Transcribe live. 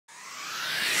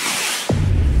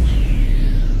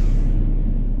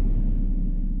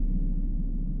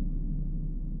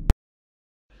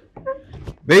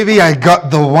Baby, I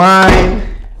got the wine.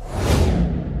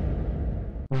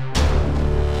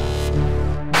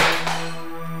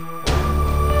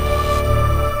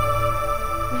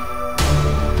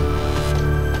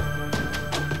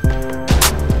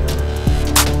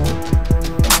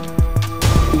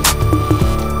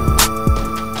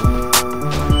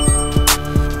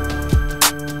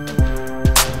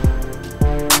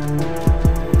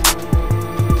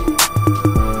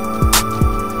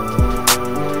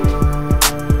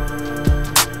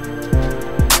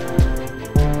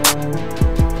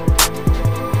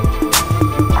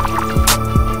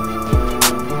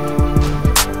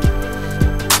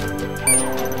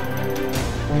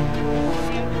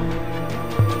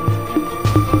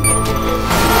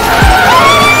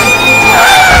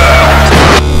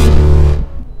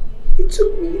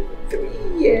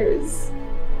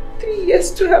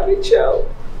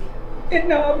 And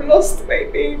now I've lost my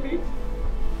baby.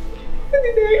 What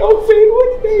did I offend? What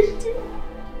did I do?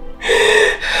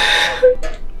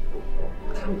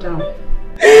 Calm down.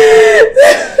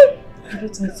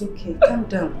 It's okay. Calm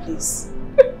down, please.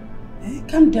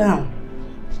 Calm down.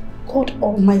 God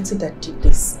Almighty that did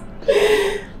this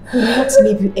will not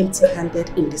leave you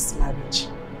empty-handed in this marriage.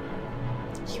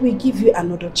 He will give you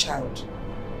another child.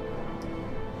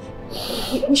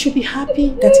 We should be happy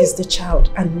that it's the child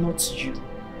and not you.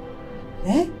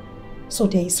 So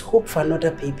there is hope for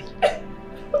another baby.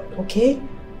 Okay?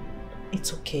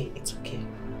 It's okay. It's okay.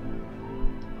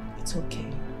 It's okay.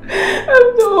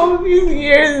 After all these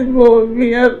years,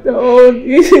 mommy, after all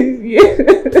these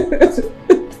years.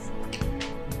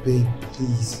 Babe,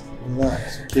 please,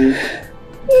 relax, okay?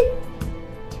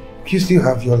 You still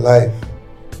have your life.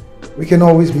 We can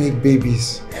always make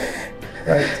babies.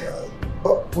 Right?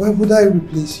 Why would I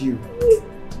replace you?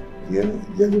 You're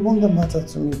the one that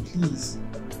matters to me, please.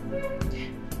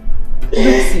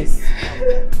 Look, sis,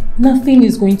 nothing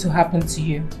is going to happen to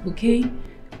you, okay?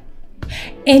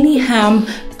 Any harm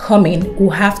coming will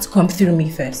have to come through me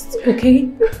first, okay?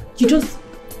 You just,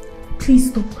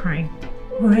 please stop crying,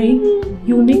 alright?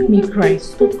 You'll make me cry.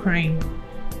 Stop crying.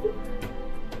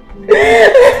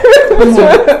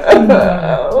 Come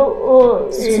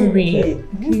on. Sorry,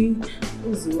 okay?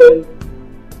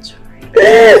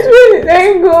 Where did I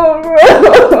go wrong?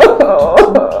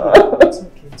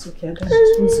 It's okay. I don't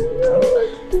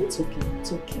it's okay.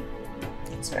 It's okay.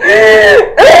 It's okay.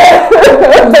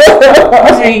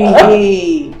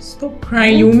 Hey, stop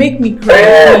crying. You make me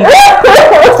cry.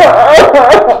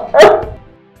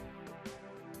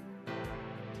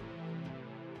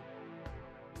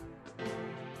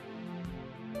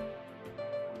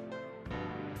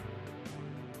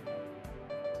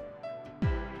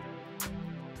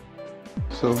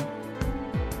 So,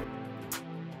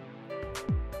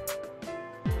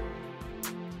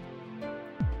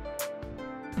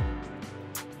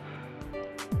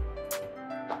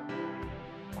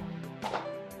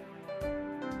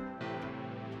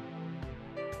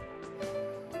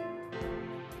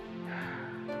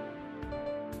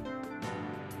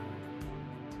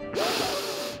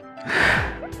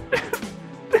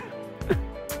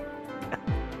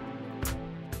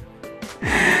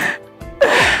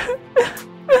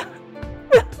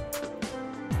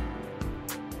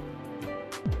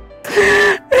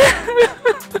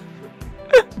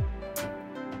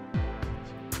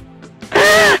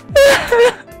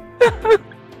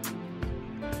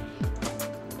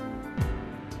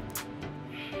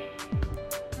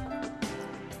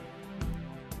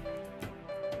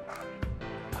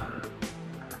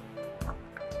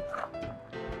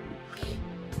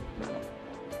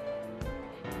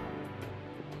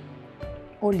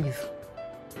 Olive,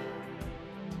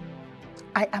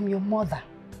 I am your mother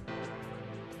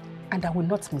and I will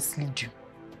not mislead you.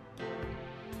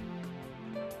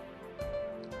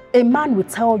 A man will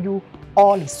tell you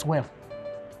all is well.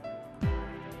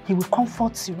 He will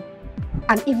comfort you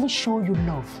and even show you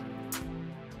love.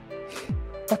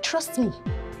 But trust me,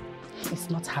 he is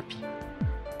not happy.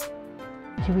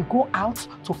 He will go out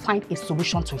to find a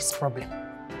solution to his problem.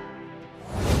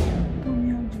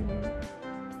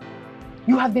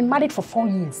 You have been married for 4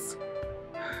 years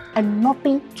and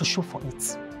nothing to show for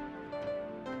it.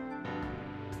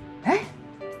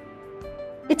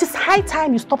 It is high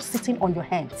time you stop sitting on your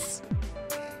hands.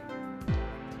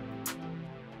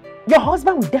 Your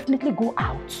husband will definitely go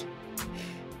out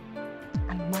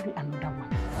and marry another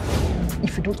wife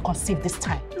if you don't conceive this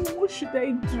time. What should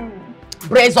I do?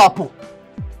 Brace up. You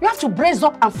have to brace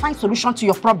up and find solution to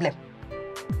your problem.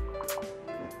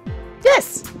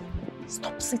 Yes.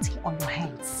 Stop sitting on your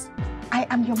hands. I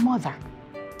am your mother.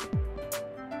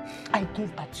 I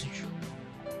gave birth to you.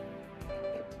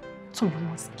 So you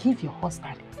must give your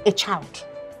husband a child.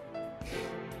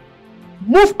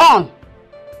 Move on.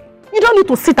 You don't need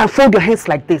to sit and fold your hands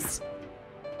like this.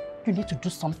 You need to do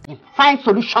something. Find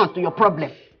solution to your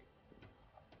problem.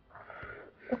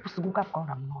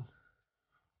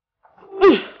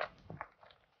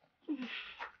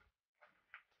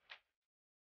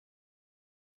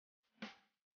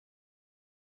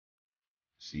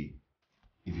 See,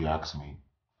 if you ask me,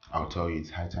 I'll tell you it's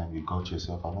high time you got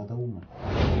yourself another woman.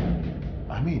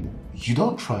 I mean, you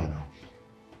don't try now.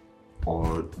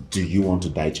 Or do you want to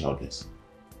die childless?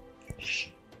 Shh.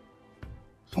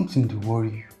 Something to worry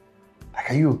you.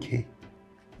 Like, are you okay?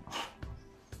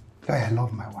 Guy, I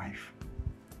love my wife.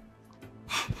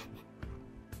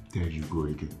 There you go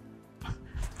again.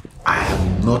 I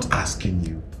am not asking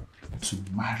you to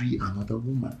marry another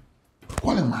woman.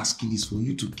 All I'm asking is for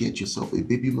you to get yourself a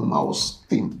baby mama or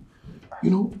something. You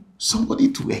know,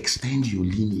 somebody to extend your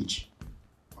lineage.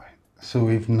 So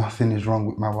if nothing is wrong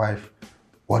with my wife,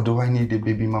 what do I need a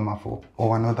baby mama for?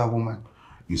 Or another woman?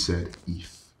 You said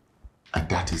if. And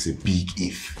that is a big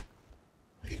if.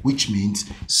 Which means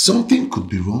something could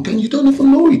be wrong and you don't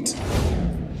even know it.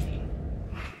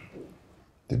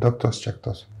 The doctors checked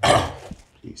us.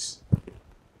 Please.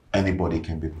 Anybody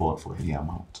can be bought for any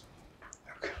amount.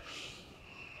 Okay.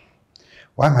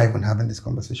 Why am I even having this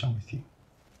conversation with you?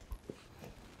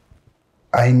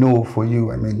 I know for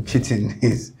you, I mean, cheating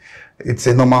it's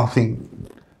a normal thing.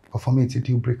 But for me, it's a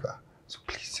deal breaker. So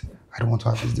please, I don't want to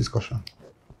have this discussion.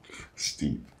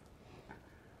 Steve,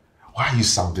 why are you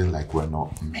sounding like we're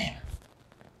not men?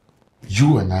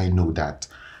 You and I know that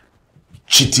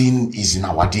cheating is in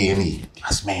our DNA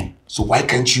as men. So why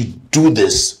can't you do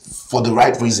this for the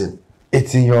right reason?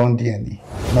 It's in your own DNA,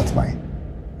 not mine.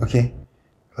 Okay?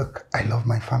 Look, I love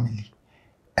my family.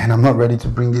 And I'm not ready to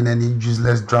bring in any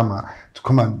useless drama to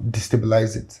come and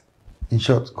destabilize it. In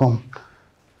short, come.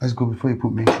 Let's go before you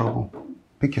put me in trouble.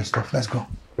 Pick your stuff. Let's go.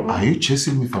 Are you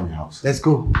chasing me from your house? Let's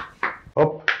go.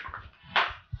 Up.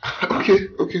 Okay.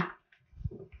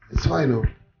 It's fine, though.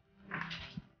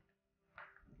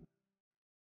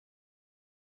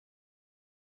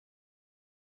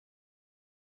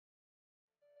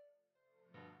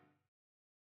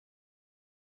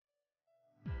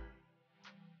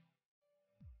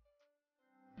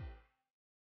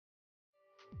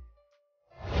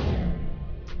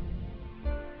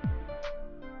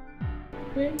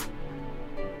 Wait,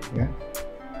 Yeah?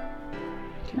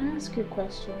 can I ask you a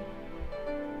question?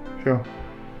 Sure.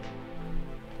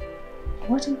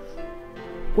 What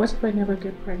if I never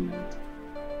get pregnant?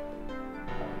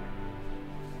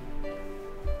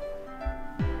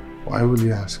 Why will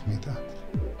you ask me that?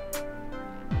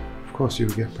 Of course you'll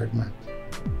get pregnant.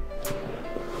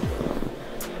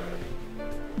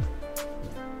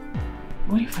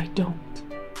 What if I don't?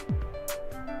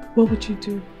 What would you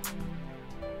do?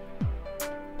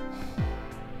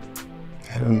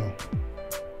 I don't know.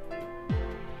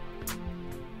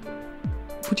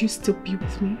 Would you still be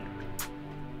with me?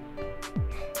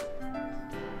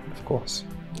 Of course.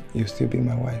 You'll still be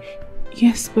my wife.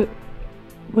 Yes, but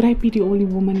would I be the only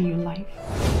woman in your life?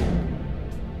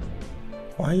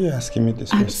 Why are you asking me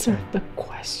this Answer question? the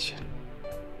question.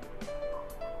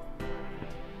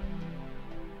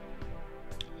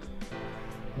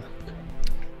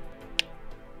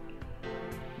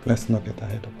 Let's not get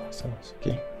ahead of ourselves,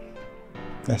 okay?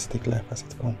 Let's take life as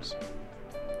it comes.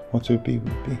 What will be,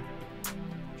 okay?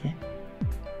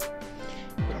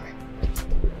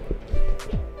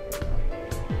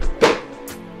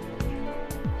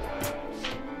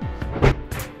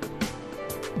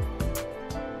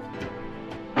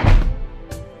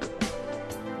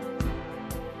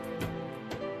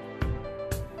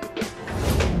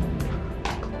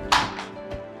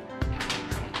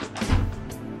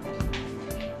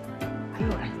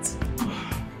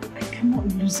 Come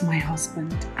in. My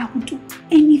husband. I would do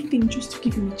anything just to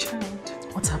give him a child.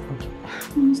 What happened?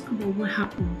 No, it's not about what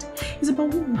happened. It's about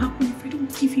what will happen if I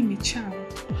don't give him a child.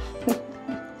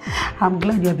 I'm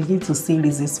glad you're beginning to see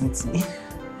reasons with me.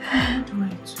 What do I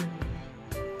do?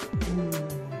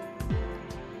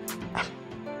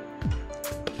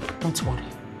 Don't worry.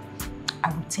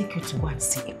 I will take you to go and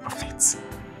see a prophet.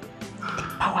 A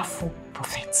powerful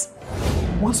prophet.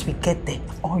 Once we get there,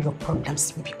 all your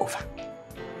problems will be over.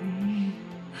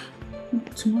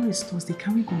 Tomorrow is Thursday.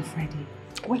 Can we go on Friday?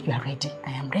 When you are ready,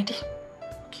 I am ready.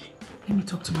 Okay. Let me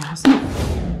talk to my husband.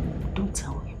 Don't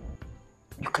tell him.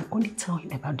 You can only tell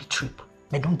him about the trip,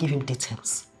 but don't give him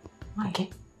details. Why?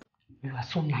 Okay? You are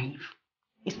so naive.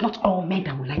 It's not all men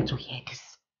that would like to hear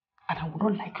this. And I would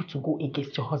not like you to go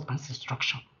against your husband's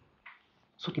instruction.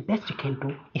 So the best you can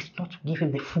do is not to give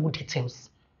him the full details.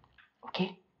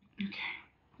 Okay?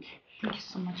 Okay. Thank you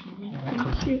so much, Mommy.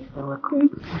 Thank you. You're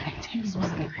welcome. Alright, take care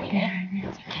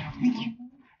of you.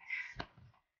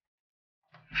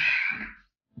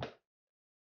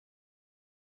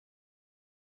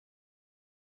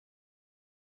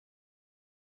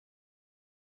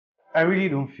 I really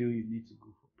don't feel you need to go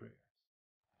for prayers.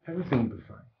 Everything will be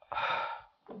fine.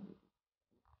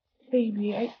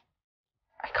 Baby,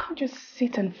 I can't just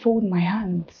sit and fold my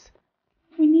hands.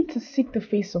 We need to seek the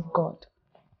face of God.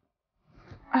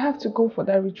 I have to go for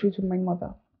that retreat with my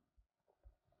mother.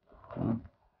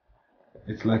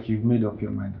 It's like you've made up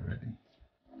your mind already.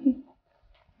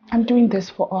 I'm doing this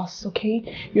for us,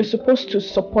 okay? You're supposed to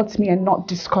support me and not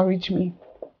discourage me.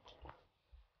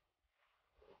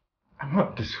 I'm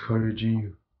not discouraging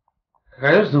you.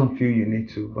 I just don't feel you need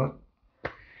to, but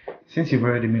since you've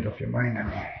already made up your mind, I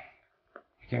mean,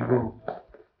 you can go.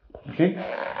 Okay?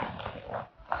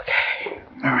 Okay.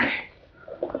 Alright.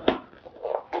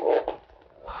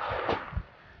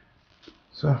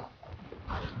 So,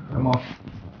 I'm off.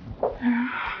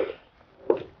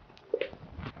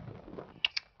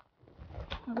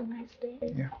 Have a nice day.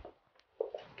 Yeah.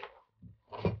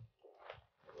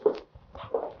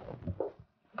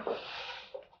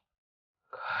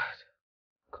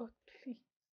 God, please.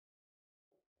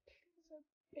 Please, I'm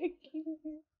begging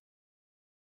you.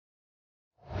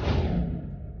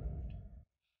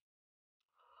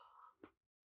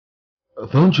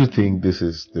 Don't you think this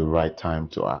is the right time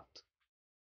to act?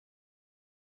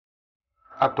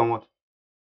 Act on what?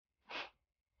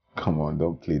 Come on,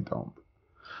 don't play dumb.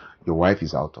 Your wife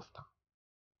is out of town.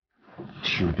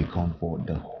 She'll be gone for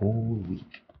the whole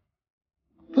week.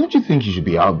 Don't you think you should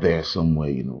be out there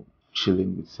somewhere,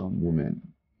 chilling with some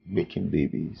woman, making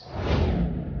babies?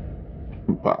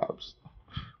 Perhaps.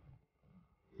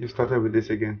 You started with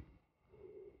this again.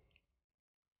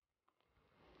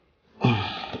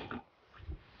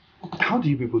 How do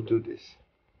you people do this?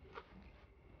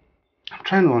 I'm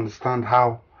trying to understand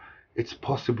how it's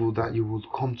possible that you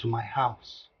would come to my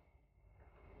house,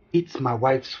 eat my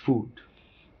wife's food,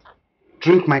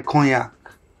 drink my cognac,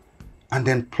 and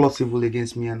then plot evil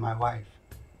against me and my wife.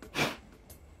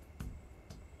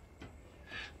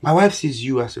 My wife sees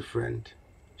you as a friend.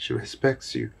 She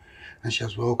respects you, and she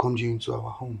has welcomed you into our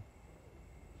home.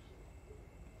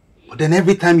 But then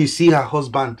every time you see her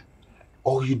husband,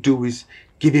 all you do is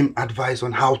give him advice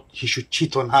on how he should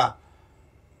cheat on her.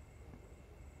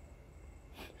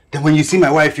 Then when you see my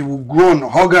wife, you will groan,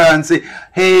 hug her and say,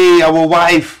 "Hey, our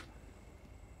wife."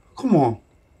 Come on.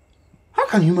 How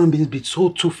can human beings be so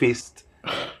two-faced?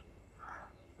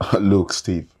 Look,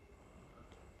 Steve,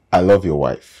 I love your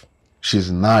wife.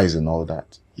 She's nice and all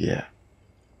that. Yeah.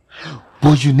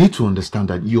 But you need to understand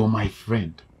that you're my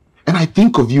friend. And I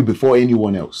think of you before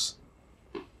anyone else.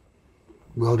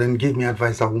 Well, then give me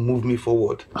advice that will move me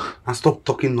forward. And stop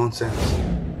talking nonsense.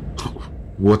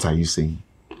 What are you saying?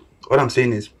 What I'm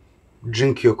saying is,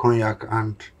 drink your cognac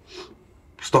and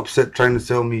stop trying to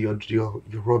sell me your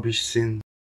rubbish sin.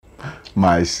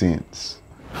 My sins.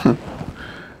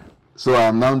 So I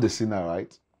am now the sinner,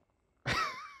 right?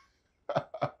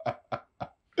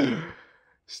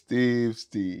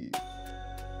 Steve.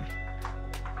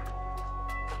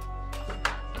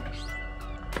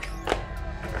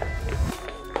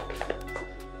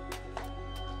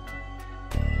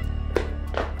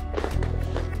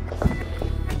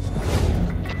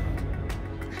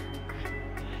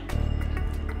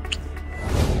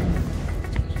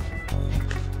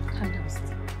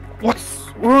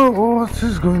 What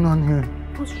is going on here?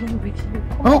 What's wrong with you?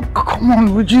 Oh, come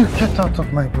on, would you get out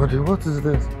of my body? What is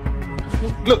this?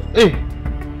 Look, hey,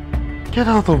 get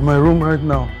out of my room right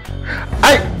now.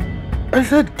 I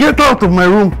said get out of my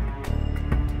room.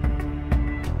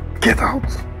 Get out.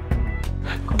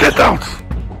 Get out.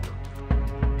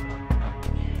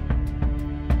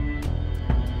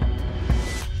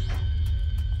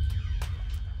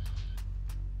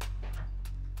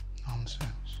 Nonsense.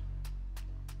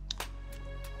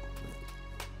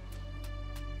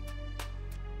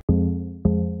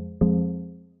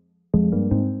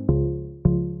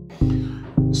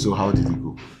 So how did it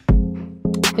go?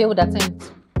 Failed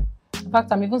attempt. In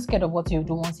fact, I'm even scared of what he'll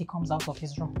do once he comes out of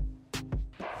his room.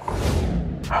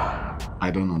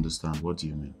 I don't understand. What do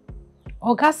you mean?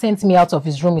 Oga sent me out of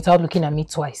his room without looking at me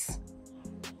twice.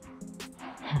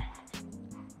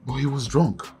 But he was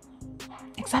drunk.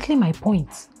 Exactly my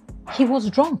point. He was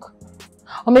drunk.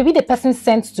 Or maybe the person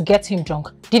sent to get him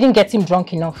drunk didn't get him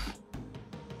drunk enough.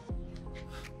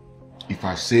 If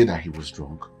I say that he was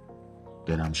drunk,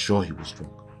 then I'm sure he was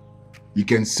drunk. You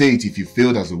can say it if you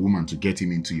failed as a woman to get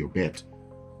him into your bed.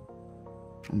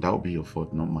 And that will be your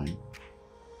fault, not mine.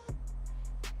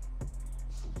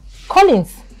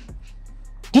 Collins,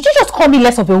 Did you just call me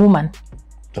less of a woman?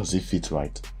 Does it fit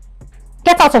right?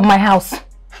 Get out of my house.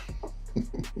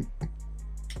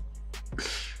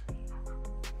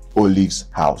 Olive's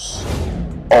house.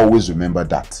 Always remember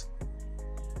that.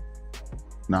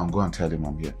 Now go and tell him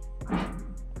I'm here.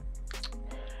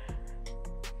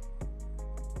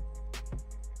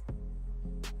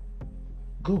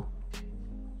 Go.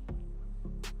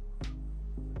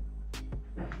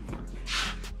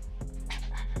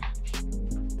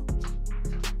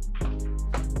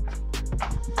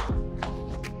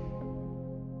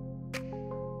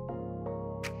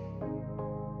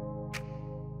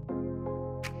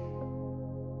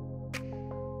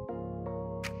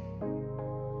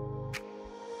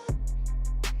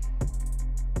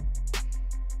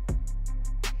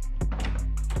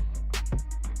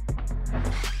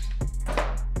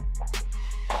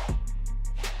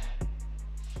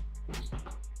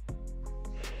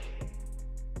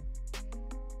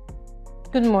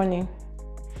 Good morning.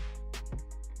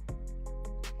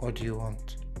 What do you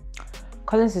want?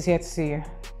 Collins is here to see you.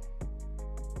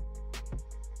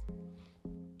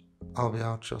 I'll be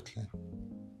out shortly.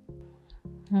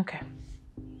 Okay.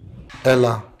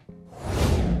 Ella,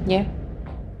 Yeah?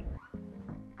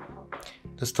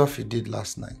 the stuff you did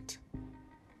last night,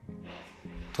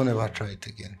 don't ever try it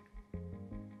again.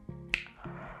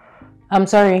 I'm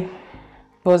sorry. It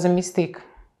was a mistake.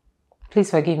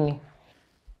 Please forgive me.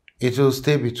 It will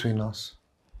stay between us.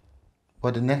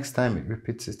 But the next time it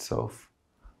repeats itself,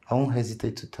 I won't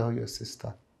hesitate to tell your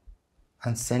sister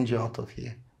and send you out of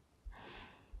here.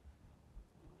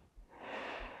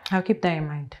 I'll keep that in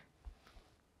mind.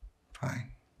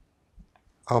 Fine.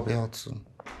 I'll be out soon.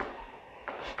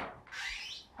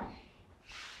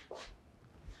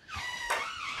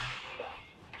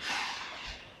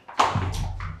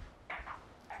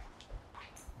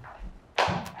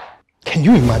 Can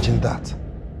you imagine that?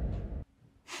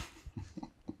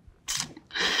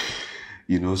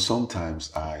 You know, sometimes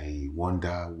I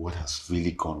wonder what has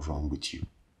really gone wrong with you.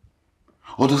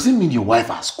 Or does it mean your wife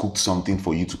has cooked something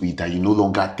for you to eat that you no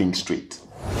longer think straight?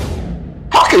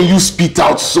 How can you spit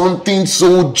out something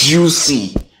so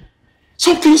juicy?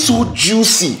 Something so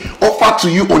juicy offered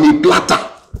to you on a platter?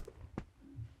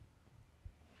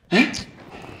 Eh?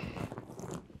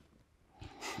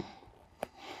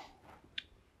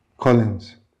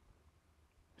 Collins,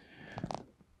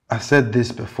 I've said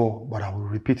this before, but I will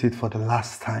repeat it for the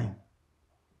last time.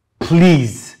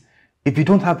 Please, if you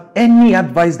don't have any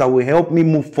advice that will help me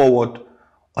move forward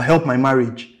or help my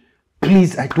marriage,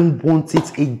 please, I don't want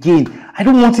it again. I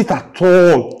don't want it at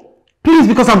all. Please,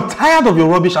 because I'm tired of your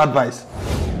rubbish advice.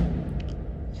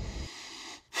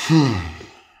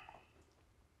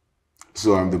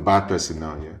 So I'm the bad person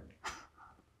now, yeah?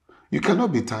 You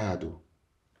cannot be tired though.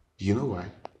 You know why?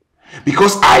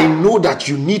 Because I know that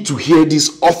you need to hear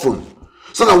this often,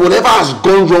 so that whatever has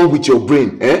gone wrong with your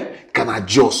brain, can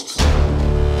adjust.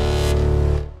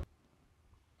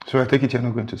 So I take it you're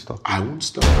not going to stop? I won't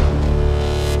stop.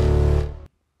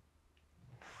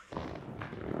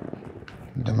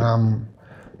 Then I'm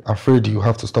afraid you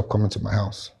have to stop coming to my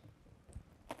house.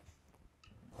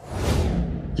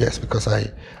 Yes, because I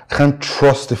can't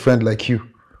trust a friend like you.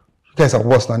 You guys are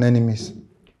worse than enemies.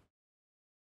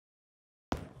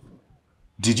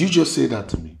 Did you just say that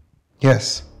to me?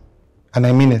 Yes, and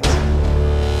I mean it.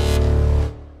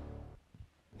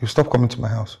 You stop coming to my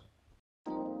house.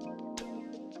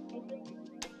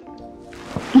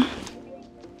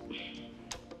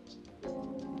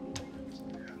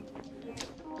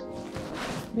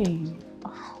 Babe.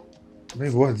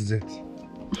 Babe, what is it?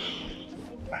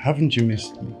 Haven't you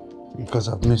missed me? Because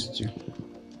I've missed you.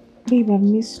 Babe, I've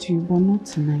missed you, but not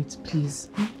tonight, please.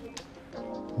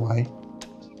 Why?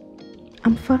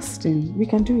 I'm fasting. We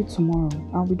can do it tomorrow.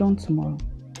 I'll be done tomorrow.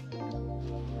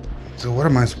 So what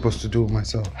am I supposed to do with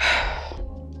myself?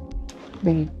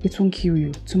 Babe, it won't kill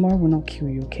you. Tomorrow will not kill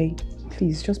you, okay?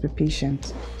 Please, just be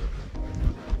patient.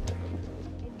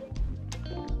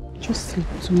 Just sleep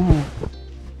tomorrow.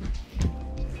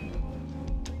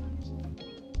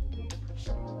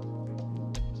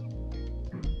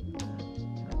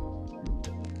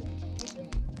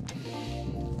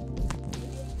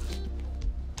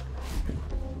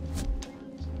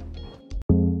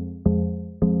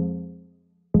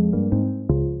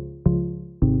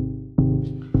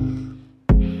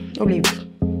 Olive,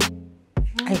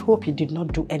 I hope you did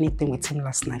not do anything with him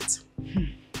last night.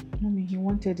 Mommy, he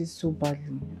wanted it so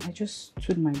badly. I just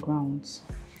stood my grounds.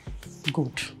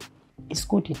 Good. It's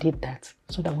good you did that,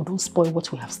 so that we don't spoil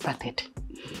what we have started.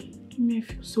 Mommy, I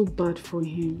feel so bad for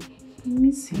him. I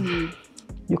miss him.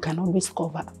 You can always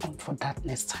cover up for that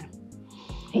next time.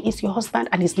 He is your husband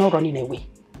and he's not running away.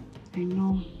 I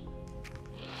know.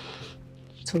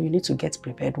 So you need to get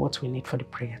prepared what we need for the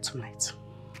prayer tonight.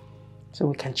 So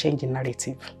we can change the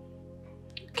narrative.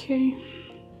 Okay.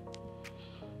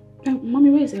 Mommy,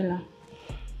 where is Ella?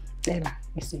 Ella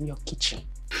is in your kitchen.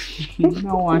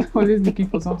 No, I'm always looking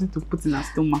for something to put in her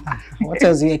stomach. What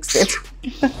else do you expect?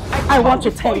 I want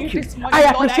to thank you. I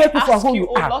appreciate you for who you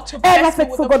are. Ella said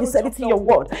for God is everything your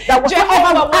word. That whatever we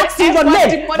ask in your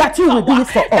name, that you will do it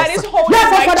for us. Therefore,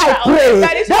 Father, I pray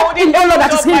that in the Lord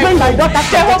that is hindering my daughter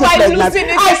from getting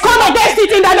pregnant, I come against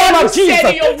it in the name of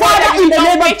Jesus. Father, in the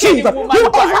name of Jesus,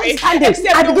 whoever is standing,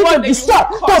 I begin to destroy,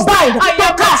 to bind, to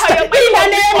cast, in the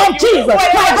name of Jesus.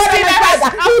 My God and my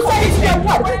Father, you say it's your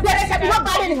word. There is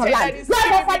nobody in her life.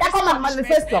 Therefore, Father, come and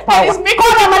manifest your power. Come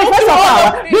and manifest your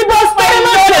power. We must stand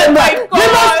up. We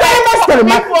must stand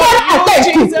up. Father, I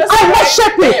thank you. I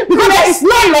worship you because there is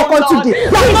no law unto thee.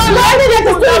 There is no evidence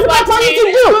to do what for you to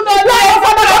do. Therefore,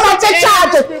 Father, come and take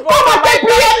charge. Come and take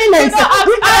preeminence.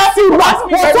 We ask you what?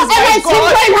 Whatsoever is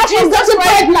hindering her from getting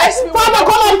pregnant, Father,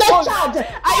 come and take charge.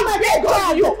 I will take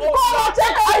charge. Come and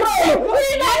take control.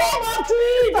 In the name of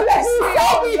Jesus.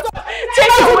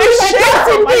 Take away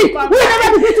shame. We never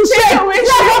begin to shame.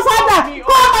 Therefore, Father,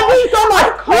 come and do it, O Lord.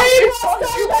 Come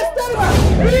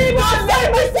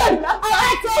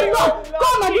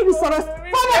and do this for us.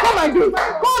 Father, come and do it.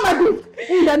 Come and do it.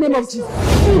 In the name of Jesus.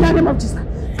 In the name of Jesus.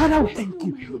 Father, we thank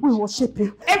you. We worship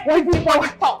you. Every power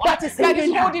that is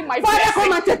holding my Father,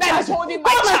 come and take charge. Come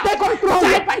and take control.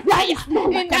 There is no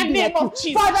in the name of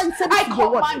Jesus. Father, I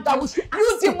command that you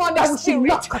demonic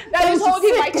spirit that is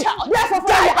holding my child. Therefore,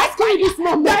 Father, I ask you this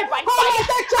moment. Come and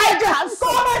take charge.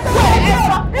 Come and take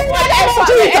control. In the name of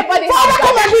Jesus. Father,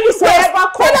 come and do this for us.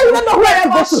 Father, you don't know where to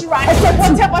go to.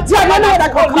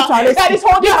 Whatever that is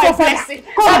holding my blessing,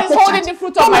 that is holding the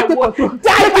fruit of my womb,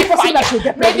 die by fire.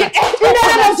 May the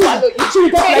earth swallow you.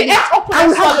 May the earth open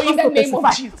and swallow you in the name of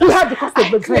Jesus. We have the cost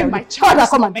of the claim my child. Father,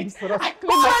 come and do this for us. I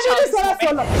claim my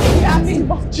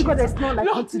child. Because there's no like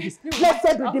unto this.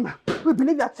 Blessed Redeemer, we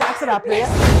believe that you answered our prayer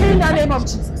in the name of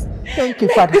Jesus. Thank you,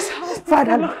 Father.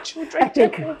 Father, Lord, I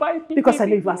thank you because I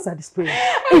know you've answered this prayer.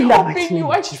 In the mighty name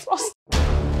of Jesus.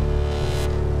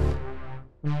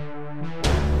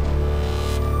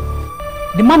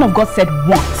 The man of God said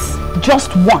once,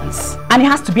 just once, and it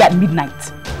has to be at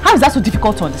midnight. How is that so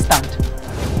difficult to understand?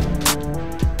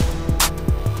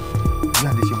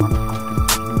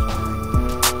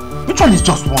 Which one is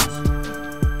just once?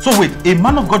 So wait, a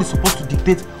man of God is supposed to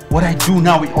dictate what I do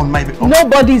now on my...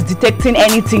 Nobody is detecting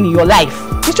anything in your life.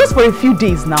 It's just for a few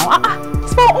days now.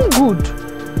 It's for our own good.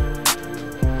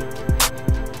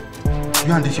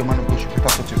 You and this your man of God should better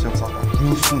sort yourselves out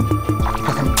real soon.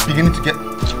 Because I'm beginning to get...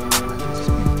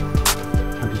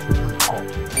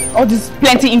 All this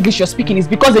plenty English you're speaking is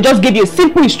because they just gave you a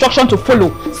simple instruction to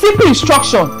follow. Simple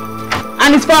instruction.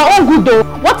 And it's for our own good though.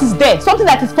 What is there? Something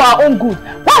that is for our own good.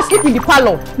 Go and sleep in the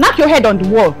parlor. Knock your head on the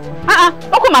wall.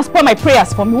 Don't come and spoil my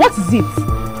prayers for me. What is it?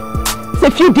 It's a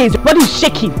few days. Your body is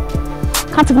shaking.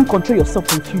 Can't even control yourself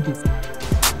for a few days.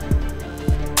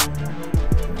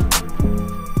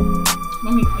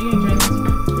 Mommy, are you enjoying this?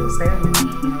 Yes, I am.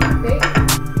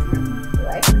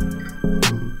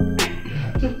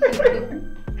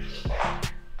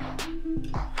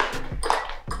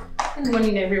 Good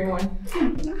morning, everyone.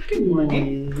 Good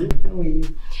morning. How are you?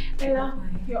 Ella,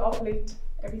 you're up late.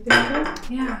 Everything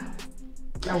okay? Yeah.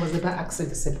 I was about asking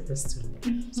the same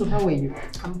question. So how are you?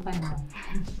 I'm fine now.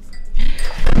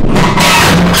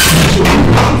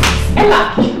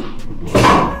 Ella!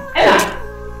 Ella! Ella!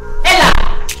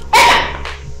 Ella!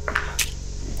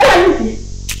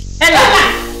 Ella!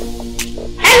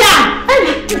 Ella!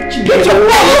 Ella! Get your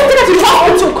phone! Let's take her to the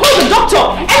hospital! Call the doctor!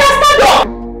 Ella, stand up!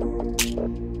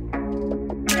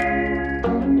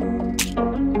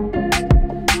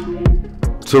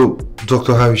 So,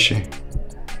 Doctor, how is she?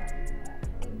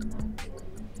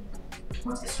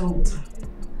 What is wrong with her?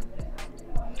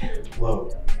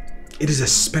 Well, it is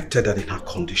expected that in her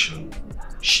condition,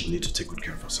 she needs to take good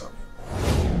care of herself.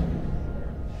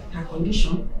 Her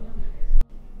condition?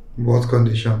 What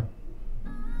condition?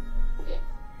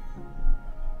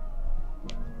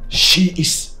 She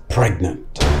is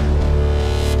pregnant.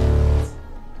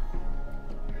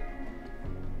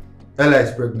 Ella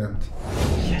is pregnant.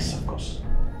 Yes, of course.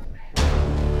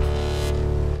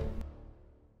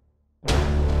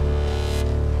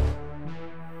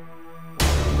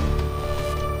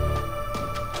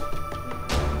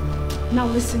 Now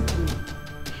listen to me.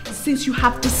 Since you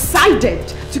have decided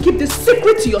to keep this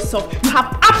secret to yourself, you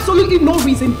have absolutely no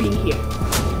reason being here.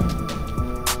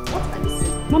 What are you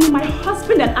saying? Mommy, my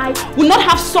husband and I will not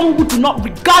have someone who do not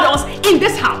regard us in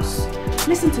this house.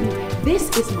 Listen to me. This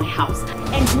is my house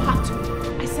and you have to.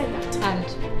 I said that.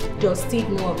 And does Steve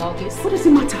know about this? What does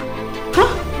it matter? Huh?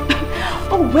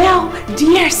 Oh well,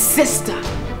 dear sister.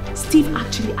 Steve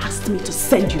actually asked me to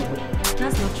send you away.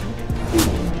 That's not true.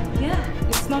 Yeah,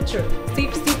 it's not true.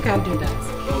 Steve can't do that.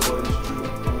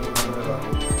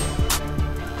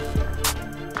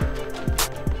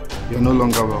 You're no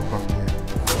longer welcome here.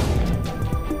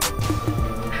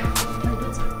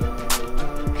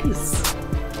 Please,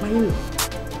 my in-law.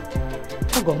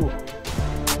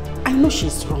 I know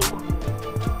she's wrong,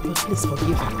 but please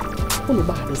forgive her.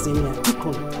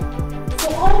 So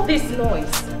all this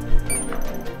noise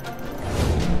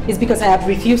is because I have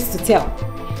refused to tell.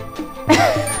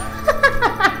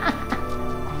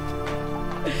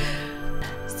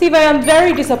 Steve, I am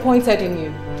very disappointed in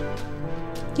you.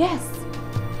 Yes,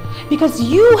 because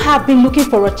you have been looking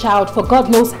for a child for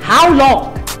God knows how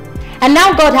long. And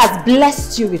now God has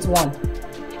blessed you with one.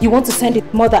 You want to send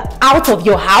its mother out of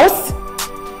your house?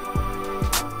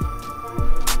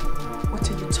 What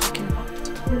are you talking about?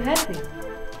 You heard me.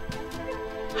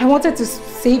 I wanted to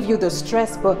save you the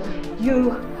stress, but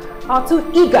you are too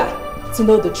eager to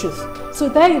know the truth. So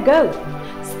there you go.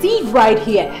 Steve right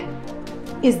here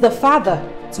is the father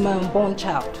to my unborn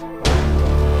child.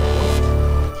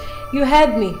 You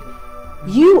heard me.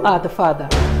 You are the father.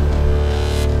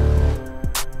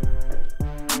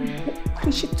 What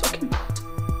is she talking about?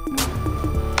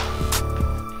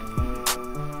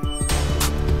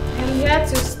 I'm here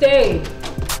to stay.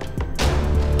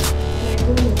 I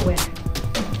don't know where.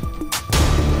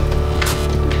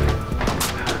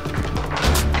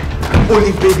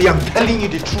 Olive, baby, I'm telling you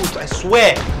the truth, I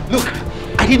swear. Look,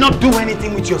 I did not do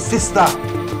anything with your sister.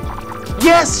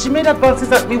 Yes, she made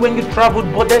advances at me when you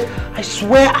traveled, but then I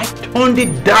swear I turned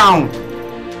it down.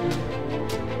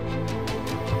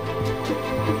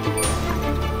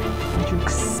 And you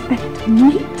expect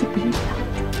me to believe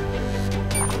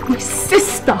that? My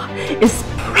sister is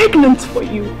pregnant for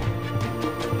you.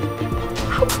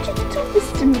 How could you do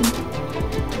this to me?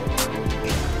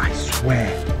 I swear.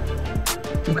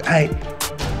 Look, wait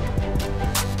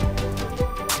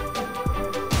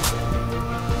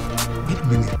a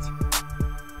minute.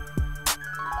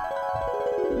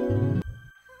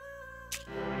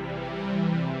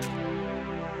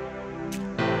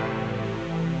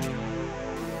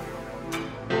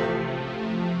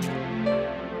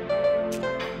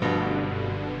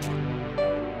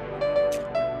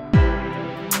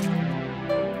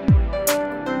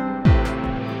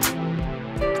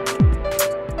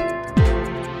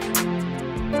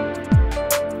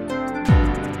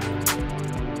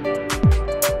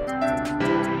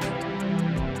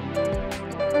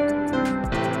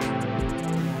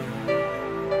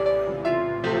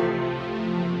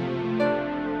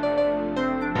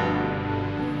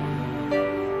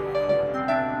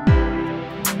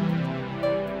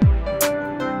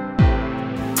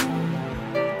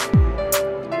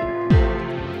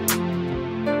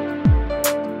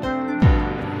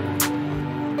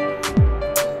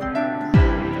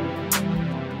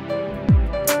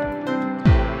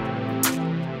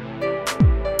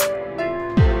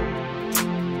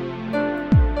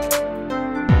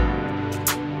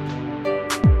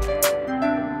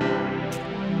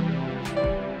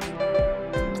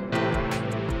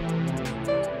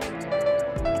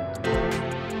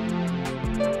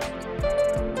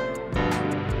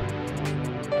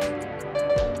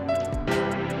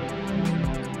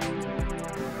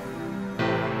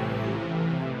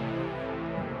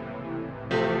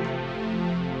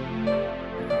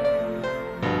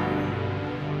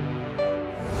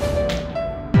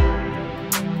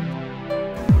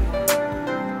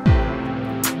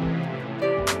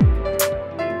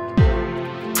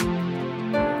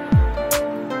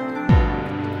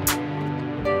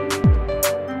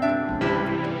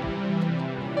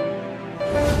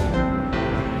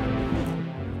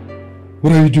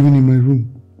 What are you doing in my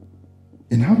room?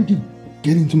 And how did you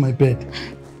get into my bed?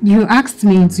 You asked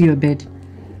me into your bed.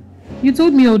 You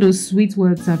told me all those sweet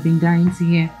words I've been dying to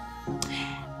hear.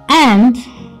 And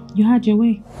you had your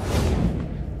way.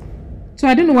 So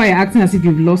I don't know why you're acting as if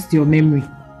you've lost your memory.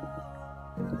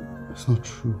 That's not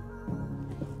true.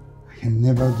 I can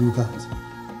never do that.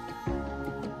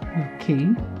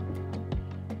 Okay.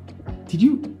 Did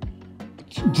you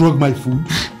drug my food?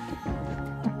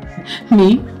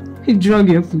 Me? You drug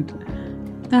your food?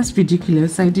 That's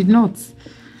ridiculous. I did not.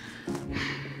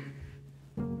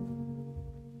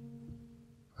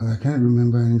 I can't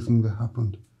remember anything that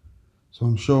happened. So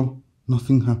I'm sure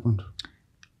nothing happened.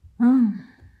 Oh.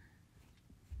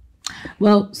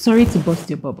 Well, sorry to burst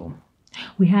your bubble.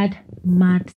 We had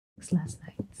mad sex last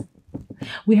night.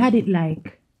 We had it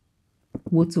like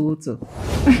Woto.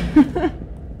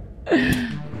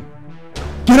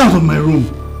 Get out of my room.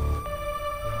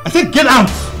 I said get out.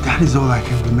 That is all I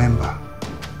can remember.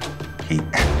 If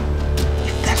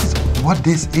that is what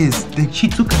this is, then she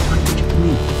took advantage of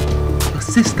me. Your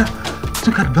sister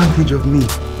took advantage of me.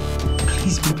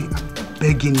 Please, baby, I'm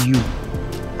begging you.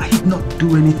 I did not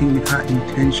do anything with her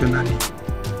intentionally.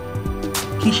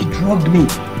 Okay, she drugged me.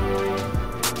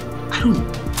 I don't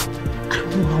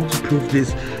know how to prove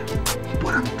this,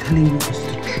 but I'm telling you it's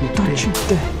the truth. Don't you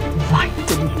dare lie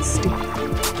to me, Steve. I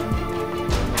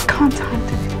can't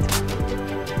handle it.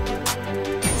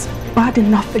 It's bad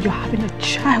enough that you're having a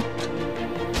child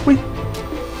with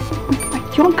my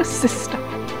younger sister.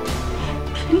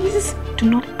 Please do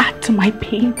not add to my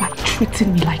pain by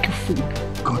treating me like a fool.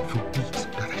 God forbid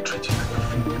that I treat you like a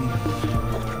fool, baby.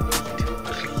 God forbid.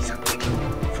 Please, I'm begging you,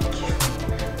 forgive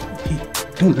me. Okay,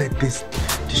 don't let this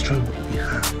destroy what we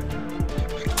have.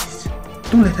 Please,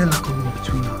 don't let Ella come in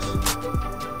between us.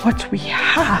 What we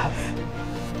have?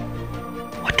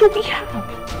 What do we have?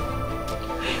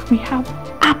 We have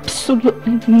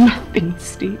absolutely nothing,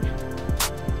 Steve.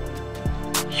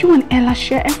 You and Ella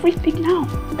share everything now,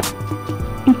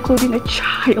 including a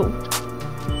child.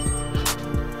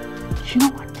 You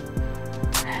know what?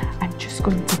 I'm just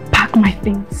going to pack my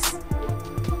things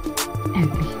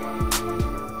and leave.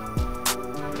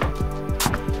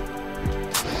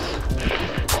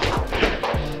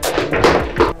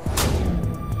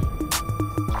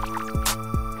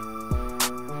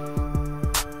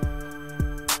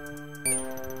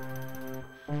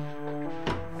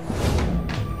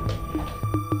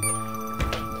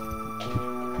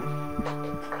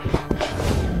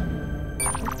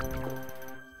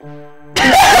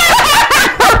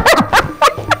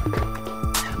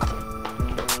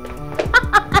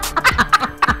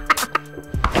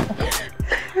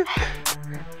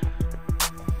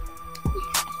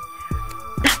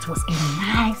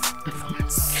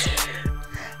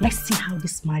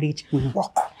 Will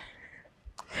work.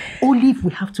 Olive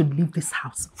will have to leave this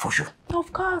house for you.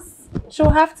 Of course, she'll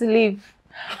have to leave.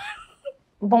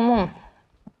 But Mom,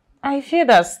 I fear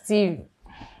that Steve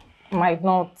might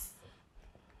not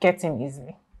get him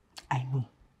easily. I know,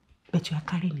 but you are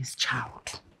carrying his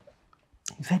child.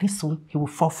 Very soon, he will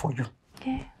fall for you.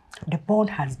 Okay. The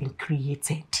bond has been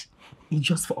created. It's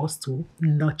just for us to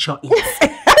nurture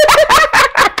it.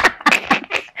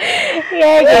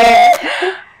 Yeah.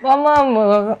 But Mom,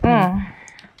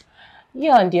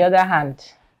 you on the other hand,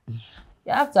 you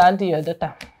have to handle your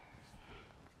daughter.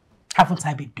 Haven't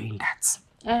I been doing that?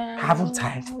 Haven't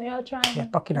I? You're trying. You're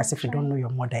talking as if you don't know your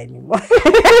mother anymore.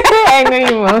 I know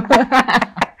you, Mom.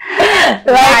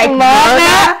 Like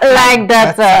mother, like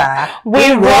daughter.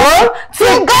 We roll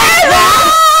together!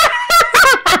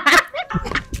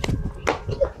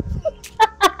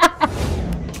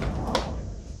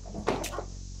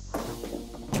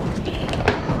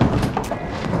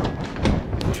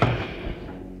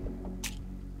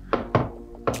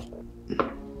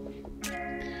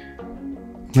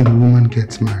 When a woman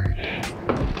gets married,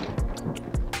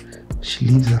 she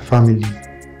leaves her family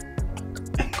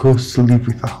and goes to live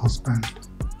with her husband.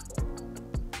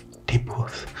 They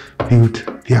both build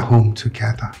their home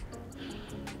together.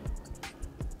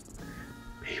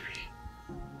 Baby,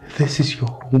 this is your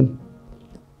home.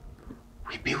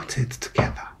 We built it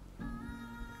together.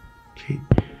 Okay?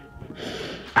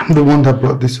 I'm the one that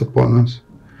brought this upon us,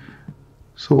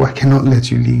 so I cannot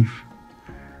let you leave.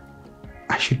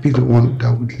 I should be the one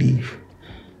that would leave.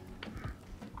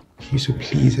 Okay, so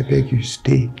please, I beg you,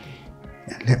 stay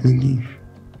and let me leave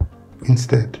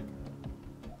instead.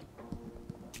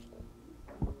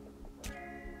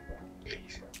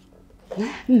 Please.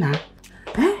 Nah,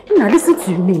 listen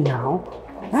to me now.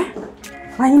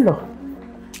 My in-law,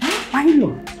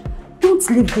 don't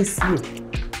leave this here.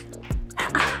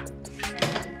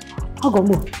 I'll go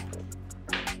move.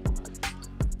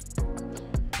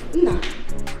 Nah.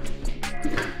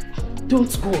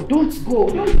 Don't go.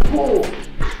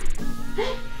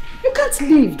 You can't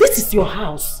leave. This is your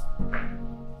house.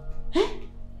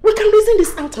 We can reason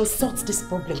this out and sort this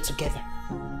problem together.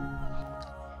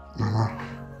 Mama,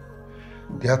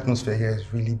 the atmosphere here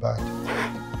is really bad.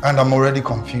 And I'm already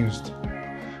confused.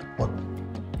 But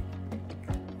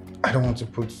I don't want to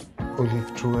put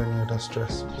Olive through any other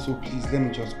stress. So please, let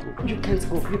me just go. You can't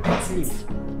go. You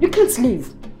can't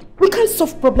leave. We can't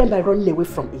solve problem by running away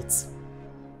from it.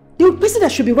 The person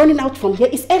that should be running out from here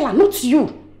is Ella, not you.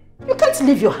 You can't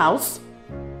leave your house.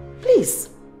 Please.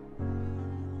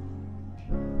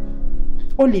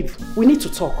 Olive, we need to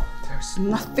talk. There's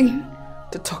nothing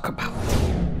to talk about.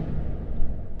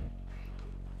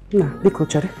 Nah, Biko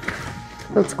Chare.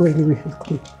 Let's go anyway.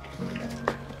 Come.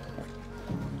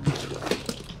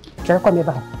 Chike, come here.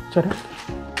 Chike.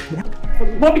 Yeah.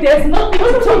 Mommy, there's nothing to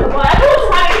talk about. I don't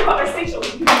want to have any conversation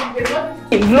with you. There's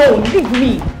nothing. Alone, leave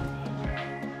me.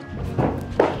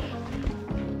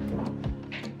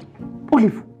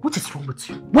 Olive, what is wrong with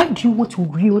you? Why do you want to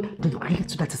ruin the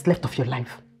little that is left of your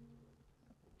life?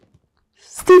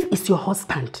 Steve is your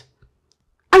husband.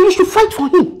 And you should fight for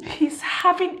him. He's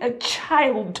having a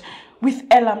child with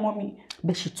Ella, Mommy.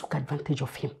 But she took advantage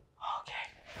of him. Okay.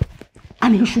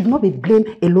 And he should not be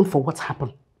blamed alone for what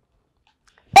happened.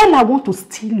 Ella wants to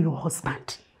steal your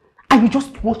husband. And you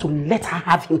just want to let her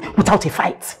have him without a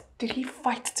fight. Did he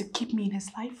fight to keep me in his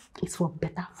life? It's for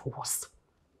better, for worse.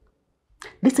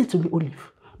 Listen to me,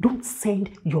 Olive. Don't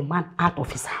send your man out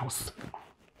of his house.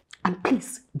 And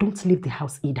please, don't leave the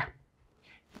house either.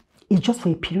 It's just for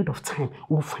a period of time.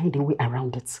 We'll find a way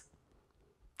around it.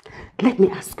 Let me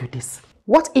ask you this.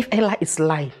 What if Ella is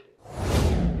lying?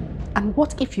 And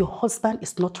what if your husband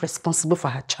is not responsible for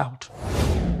her child?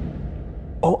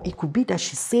 Or it could be that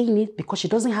she's saying it because she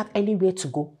doesn't have anywhere to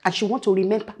go and she wants to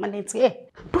remain permanent here.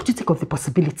 Don't you think of the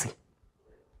possibility?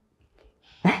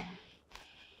 Eh?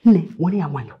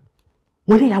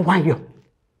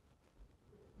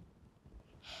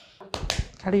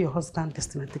 Carry your husband this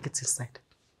thing and take it inside.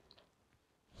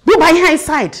 You buy her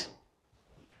inside.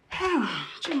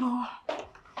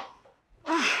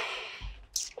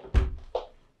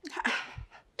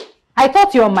 I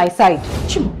thought you were on my side.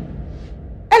 Chimo.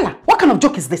 Ella, what kind of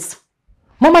joke is this?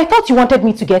 Mom, I thought you wanted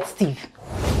me to get Steve.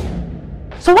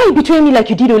 So why are you betraying me like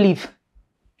you did Olive?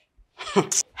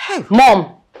 Hey.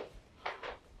 Mom!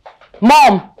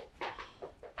 Mom!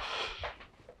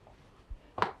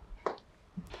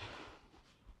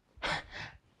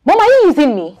 Mom, are you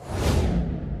using me?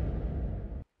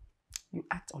 You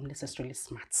act unnecessarily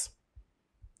smart.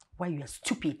 Why you are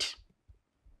stupid.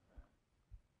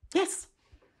 Yes.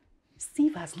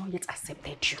 Steve has not yet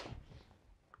accepted you.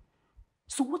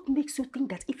 So what makes you think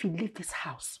that if you leave this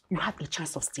house, you have a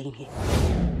chance of staying here?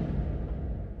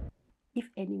 If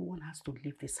anyone has to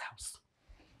leave this house,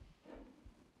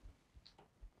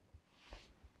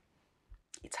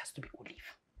 it has to be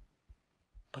Olive.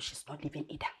 But she's not leaving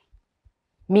either.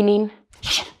 Meaning?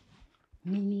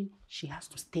 Meaning she has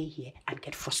to stay here and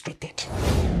get frustrated.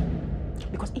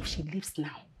 Because if she leaves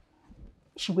now,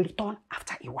 she will return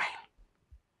after a while.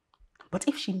 But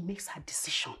if she makes her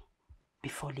decision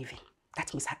before leaving,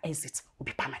 that means her exit will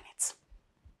be permanent.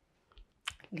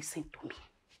 Listen to me.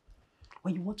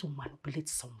 When you want to manipulate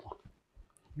someone,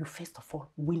 you first of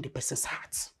all win the person's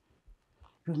heart.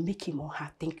 You make him or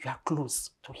her think you are close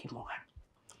to him or her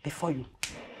before you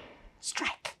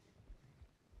strike.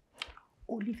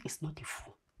 Olive is not a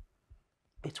fool,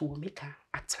 but we will make her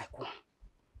act like one.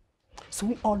 So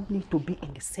we all need to be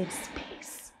in the same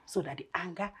space so that the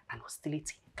anger and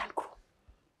hostility can grow.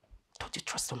 Don't you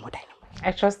trust your mother anymore?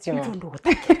 I trust you. You don't know what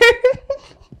I can.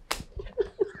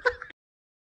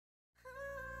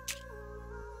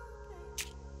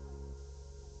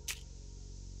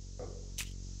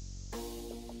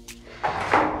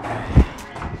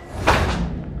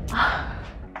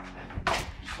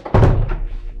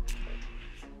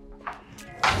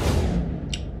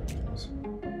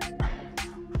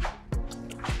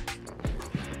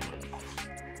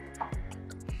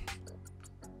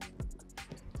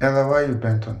 Ella, why are you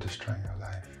bent on destroying your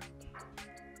life?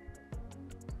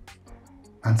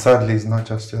 And sadly, it's not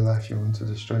just your life you want to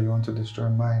destroy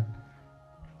mine.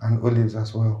 And Olive's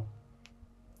as well.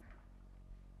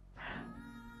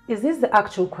 Is this the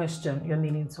actual question you're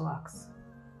meaning to ask?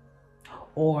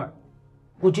 Or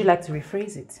would you like to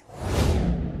rephrase it?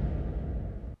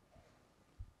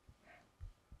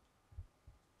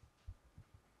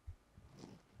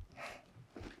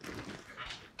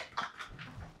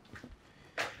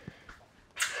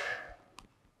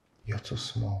 You're too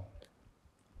small.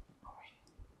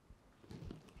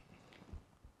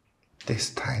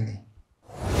 This tiny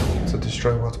to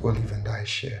destroy what Olive and I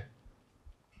share.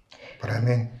 But I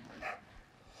mean,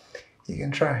 you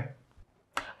can try.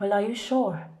 Well, are you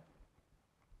sure?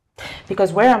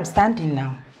 Because where I'm standing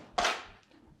now,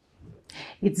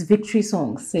 it's victory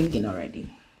songs singing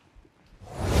already.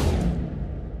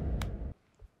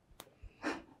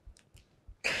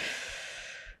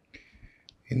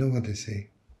 You know what they say?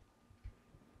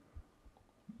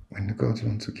 When the gods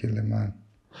want to kill a man,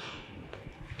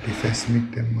 they first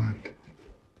make them mad.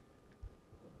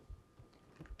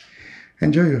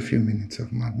 Enjoy your few minutes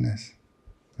of madness.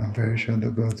 I'm very sure the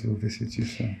gods will visit you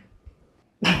soon.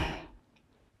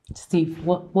 Steve,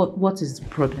 what is the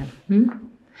problem?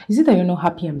 Is it that you're not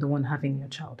happy I'm the one having your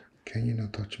child? Can you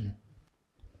not touch me?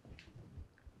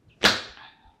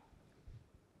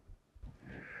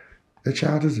 The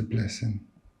child is a blessing.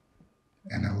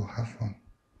 and I will have fun.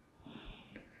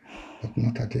 But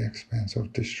not at the expense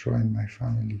of destroying my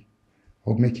family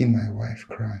or making my wife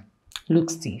cry. Look,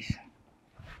 Steve,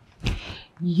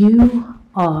 you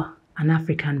are an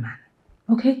African man,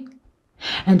 okay?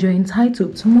 And you're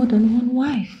entitled to more than one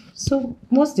wife. So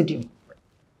what's the deal?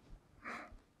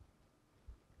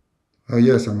 Oh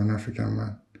yes, I'm an African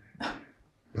man.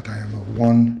 But I am a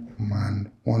one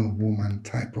man, one woman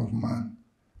type of man.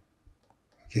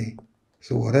 Okay?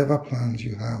 So whatever plans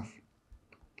you have,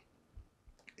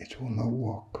 it will not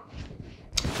work.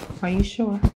 Are you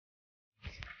sure?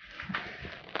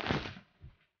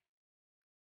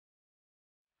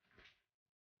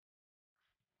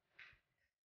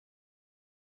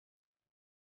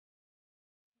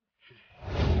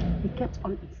 He kept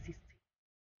on insisting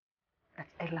that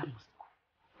Ella must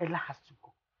go. Ella has to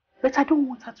go. But I don't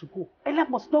want her to go. Ella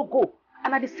must not go.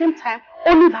 And at the same time,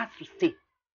 Olive has to stay.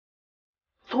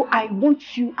 So I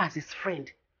want you as his friend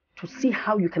to see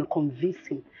how you can convince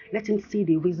him. Let him see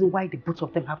the reason why the both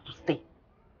of them have to stay.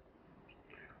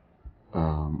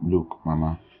 Look,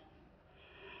 Mama.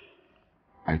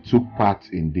 I took part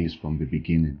in this from the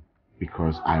beginning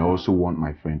because I also want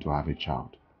my friend to have a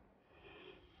child.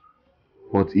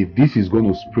 But if this is going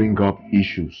to spring up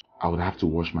issues, I would have to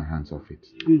wash my hands off it.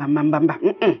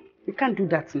 You can't do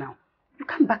that now. You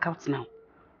can't back out now.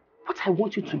 What I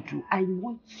want you to do, I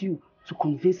want you to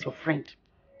convince your friend.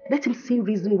 Let him see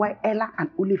reason why Ella and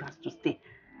Olive has to stay.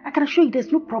 I can assure you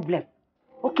there's no problem.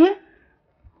 Okay?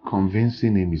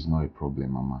 Convincing him is not a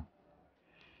problem, Mama.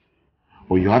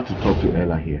 But you have to talk to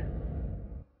Ella here.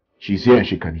 She's here and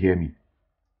she can hear me.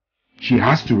 She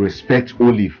has to respect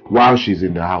Olive while she's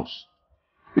in the house.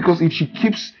 Because if she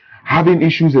keeps having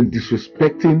issues and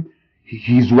disrespecting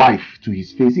his wife to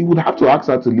his face, he would have to ask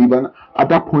her to leave, and at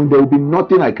that point there will be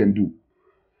nothing I can do.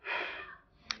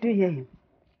 Do you hear him?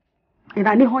 And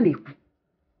I need honey.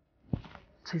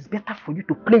 So it's better for you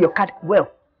to play your card well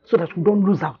so that we don't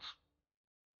lose out.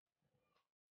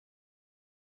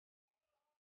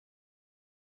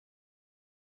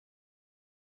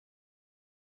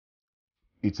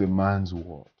 It's a man's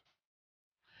word.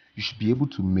 You should be able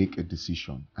to make a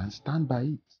decision and stand by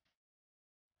it.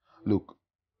 Look,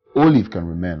 Olive can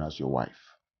remain as your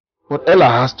wife, but Ella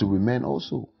has to remain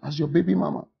also as your baby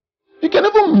mama. You can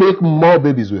even make more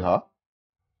babies with her.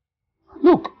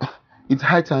 Look, it's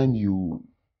high time you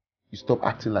stop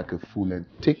acting like a fool and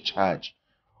take charge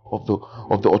of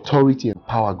the authority and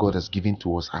power God has given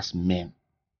to us as men.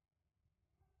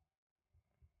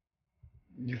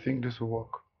 You think this will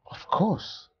work? Of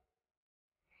course.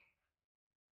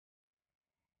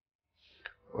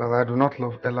 Well, I do not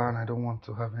love Ella and I don't want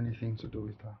to have anything to do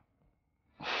with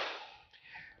her.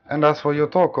 And as for your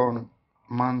talk on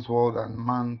man's world and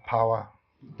manpower,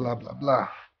 blah, blah, blah,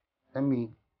 let me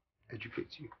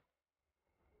educate you.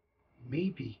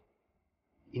 Maybe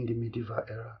in the medieval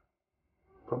era,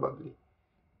 probably,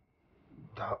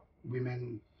 that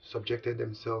women subjected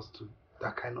themselves to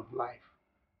that kind of life.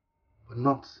 But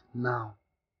not now,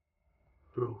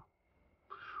 bro.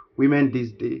 Women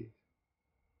these days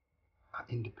are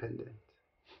independent.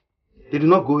 They do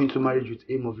not go into marriage with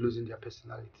aim of losing their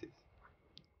personalities.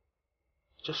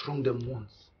 Just wrong them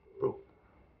once, bro.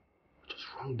 Just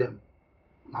wrong them,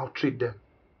 maltreat them,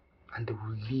 and they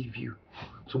will leave you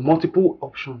to multiple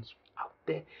options out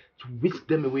there to whisk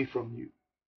them away from you.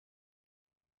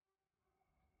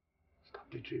 Stop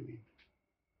daydreaming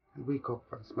and wake up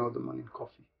and smell the morning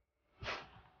coffee.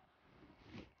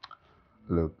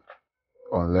 Look,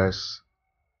 unless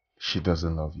she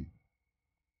doesn't love you.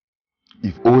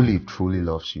 If Olive truly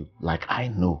loves you, like I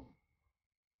know,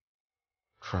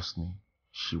 trust me,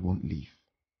 she won't leave.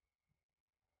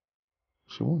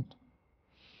 She won't.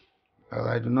 Well,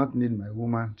 I do not need my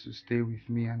woman to stay with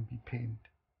me and be pained.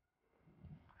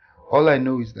 All I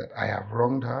know is that I have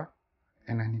wronged her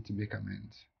and I need to make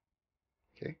amends.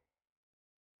 Okay?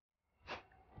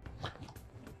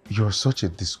 You're such a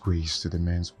disgrace to the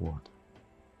men's world.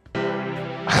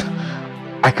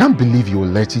 I can't believe you're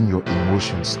letting your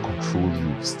emotions control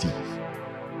you, Steve.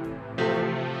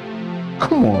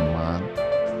 Come on, man.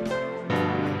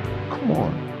 Come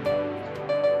on.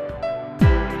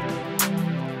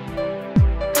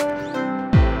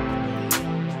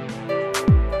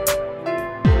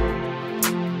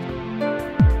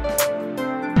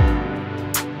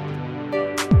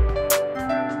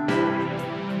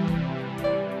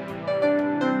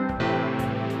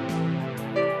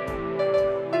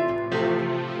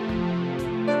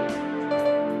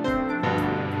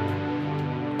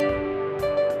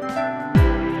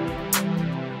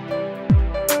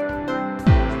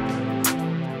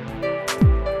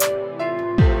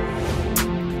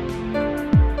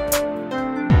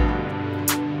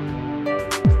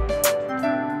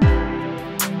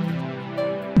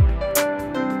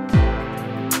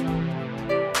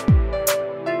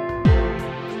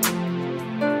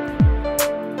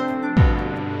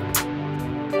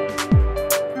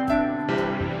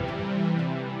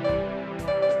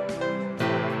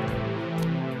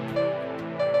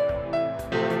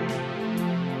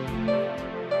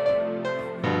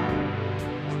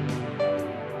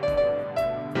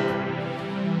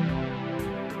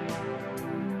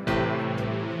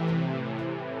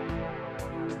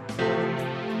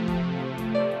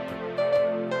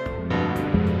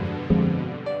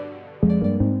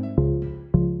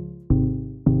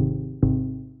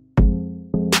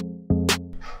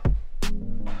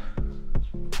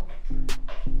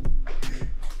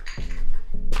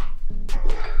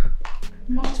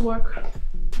 to work.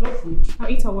 No food. I'll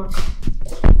eat at work.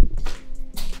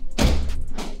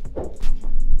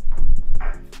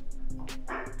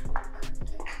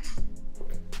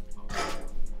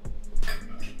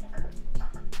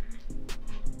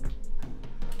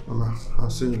 Mama, I'll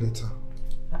see you later.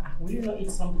 Will you not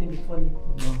eat something before leaving?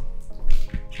 No.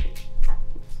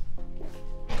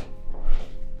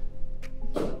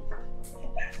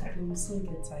 You will soon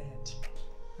get tired.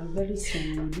 And very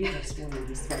soon you'll leave us one of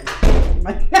this time.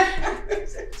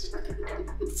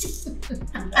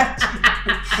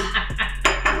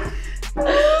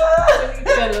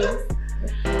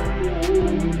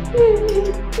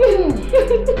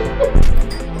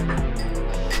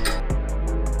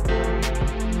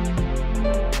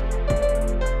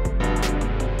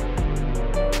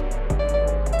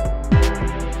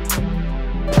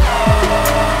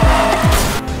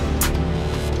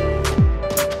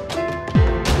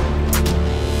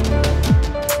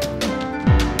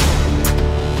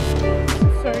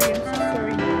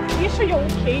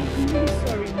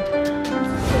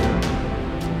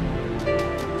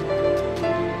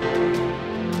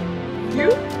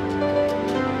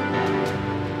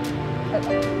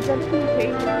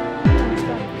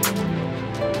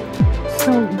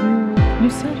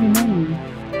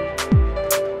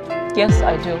 Yes,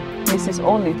 I do. Mrs.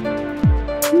 Olive.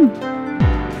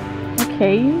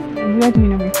 Okay, where do you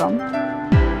know me from?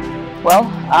 Well,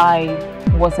 I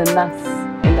was a nurse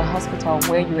in the hospital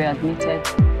where you were admitted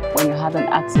when you had an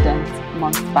accident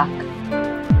months back.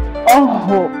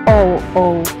 Oh,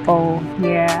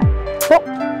 yeah. But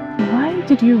why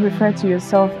did you refer to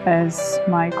yourself as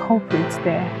my culprit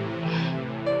there?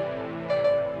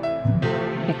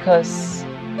 Because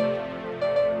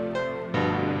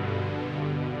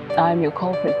I'm your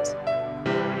culprit.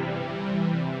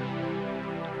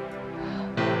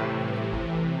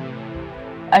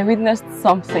 I witnessed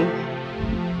something.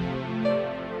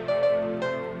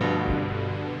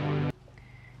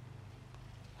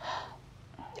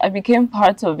 I became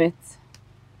part of it.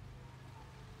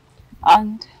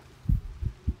 And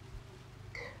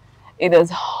it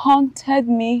has haunted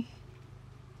me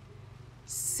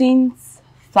since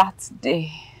that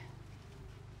day.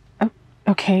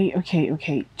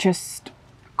 Okay. Just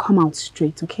come out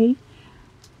straight, okay?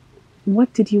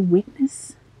 What did you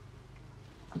witness?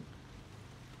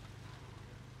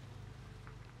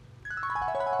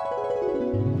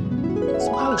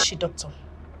 So how is she, doctor?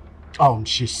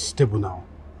 She's stable now.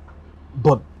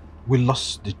 But we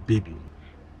lost the baby.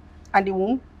 And the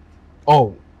womb?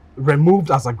 Oh,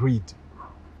 removed as agreed.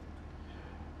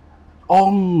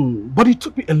 But it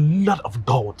took me a lot of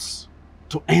guts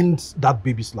to end that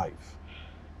baby's life.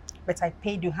 But I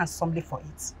paid you handsomely for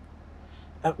it.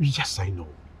 Yes, I know.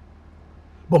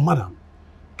 But madam,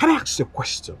 can I ask you a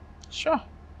question? Sure.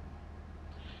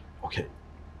 Okay.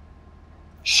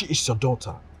 She is your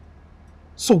daughter.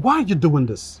 So why are you doing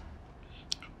this?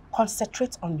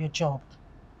 Concentrate on your job.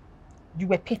 You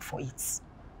were paid for it.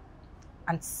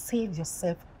 And save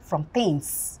yourself from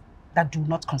things that do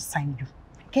not concern you.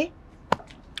 Okay?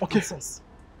 Okay. Nonsense.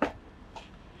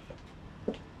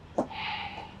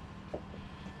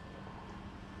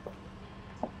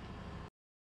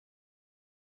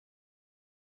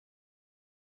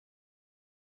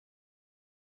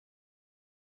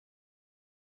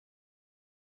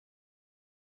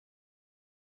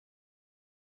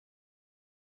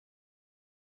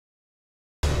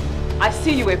 I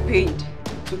see you were paid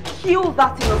to kill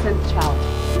that innocent child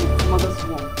in its mother's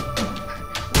womb.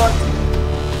 But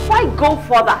why go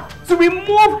further to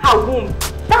remove her womb?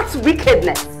 That's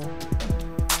wickedness.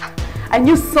 I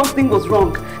knew something was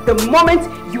wrong the moment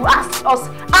you asked us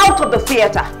out of the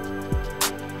theater.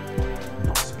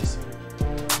 Nurse, listen.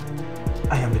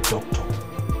 I am a doctor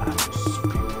and I'm your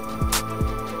superior.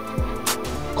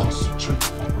 Concentrate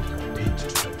on what you're paid to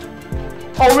do.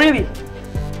 Oh, really?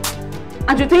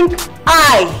 And you think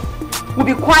I will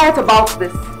be quiet about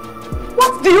this?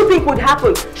 What do you think would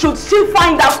happen should she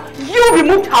find out you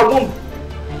removed her womb?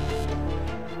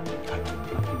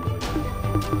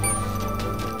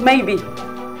 Maybe.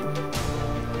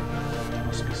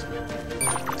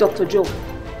 Dr. Joe.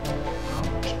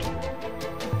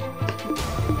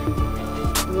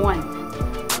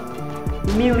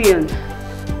 1 million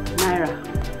naira.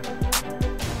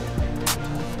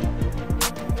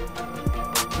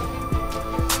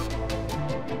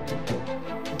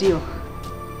 Deal.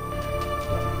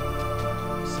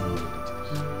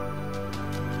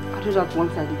 I'll do that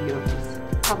once I leave your office.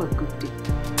 Have a good day,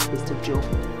 Mr. Joe.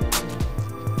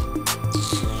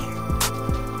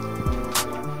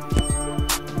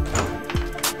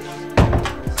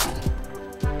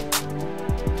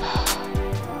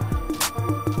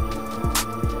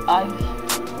 I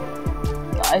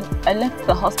left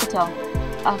the hospital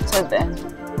after then.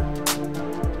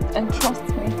 And trust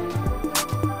me,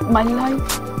 my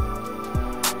life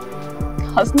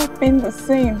has not been the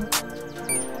same.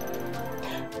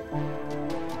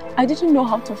 I didn't know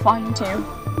how to find you.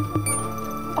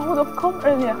 I would have come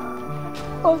earlier,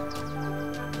 but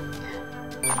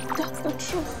that's the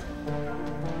truth.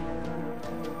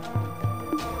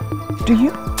 Do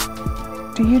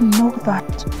you know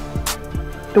that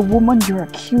the woman you're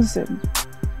accusing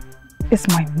is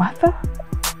my mother?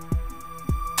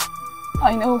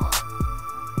 I know,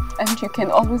 and you can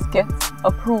always get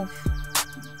a proof.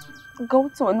 Go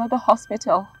to another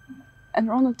hospital and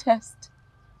run a test,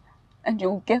 and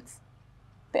you'll get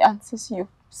the answers you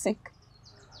seek.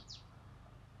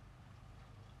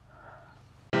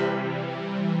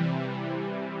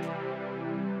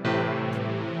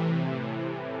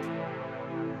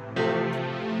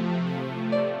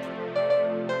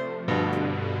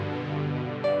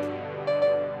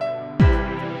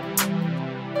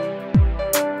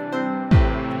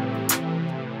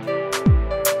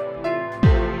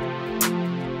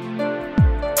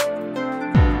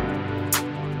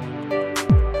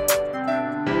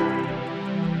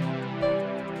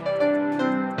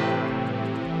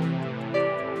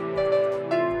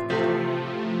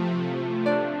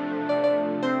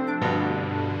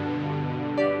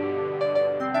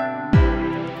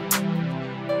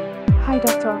 Hi,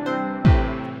 doctor.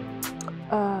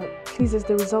 Please, is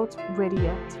the result ready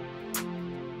yet?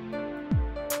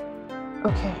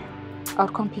 Okay, I'll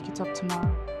come pick it up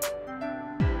tomorrow.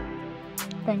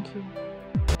 Thank you.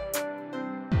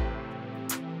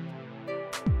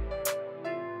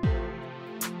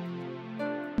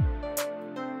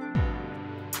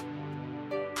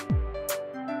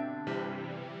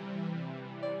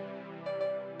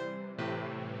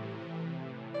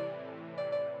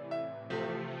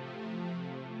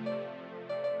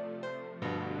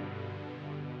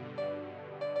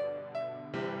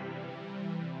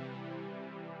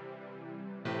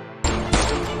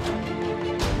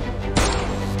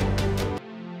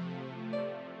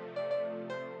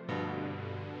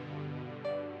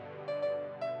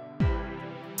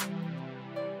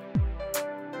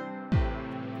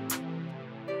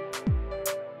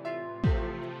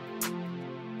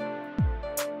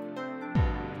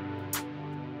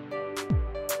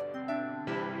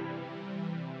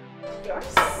 You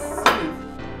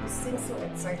seem so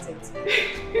excited.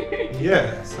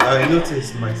 Yes, I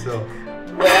noticed myself.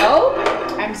 Well,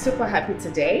 I'm super happy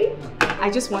today. I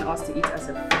just want us to eat as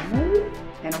a family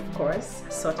and of course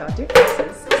sort out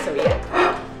differences. So yeah.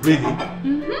 Really?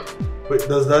 Mm-hmm. Wait,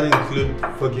 does that include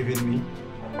forgiving me?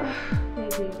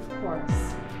 Maybe, of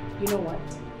course. You know what?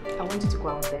 I want you to go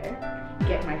out there,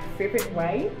 get my favorite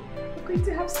wine. We're going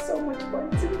to have so much fun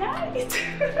tonight.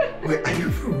 Wait, are you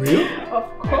for real? Of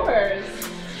course.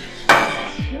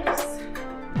 Cheers.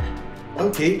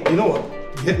 Okay, you know what?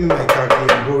 Get me my car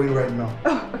key. I'm going right now.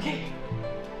 Oh, okay.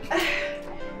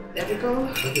 There we go.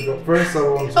 Okay, but first I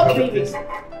want to have baby. this.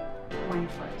 Wine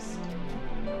first.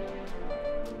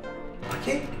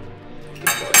 Okay.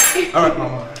 Alright,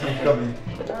 Mama. I'm coming.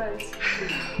 Alright.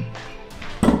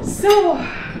 So,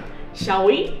 shall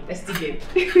we? Let's dig in.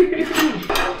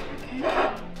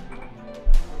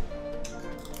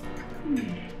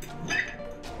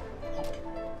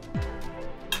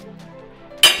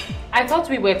 I thought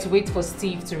we were to wait for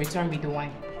Steve to return with the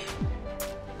wine.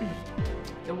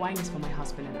 The wine is for my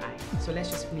husband and I, so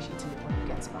let's just finish eating before he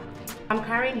gets back. I'm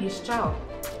carrying his child.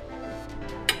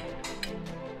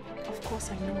 Of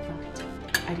course I know that.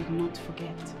 I did not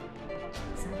forget.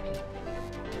 Exactly.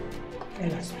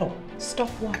 Ella, stop. Stop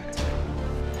what?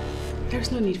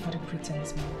 There's no need for the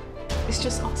pretense, Mom. It's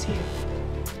just us here.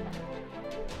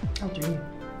 How do you mean?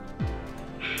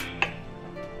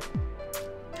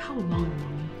 How long, Mommy?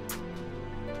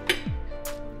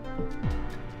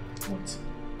 What?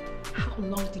 How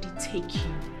long did it take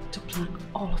you to plan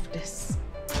all of this?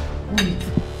 Wait.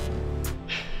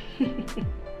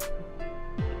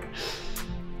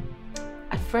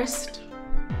 At first,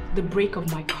 the brake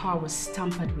of my car was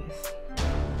tampered with.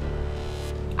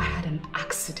 I had an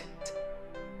accident.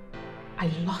 I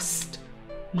lost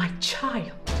my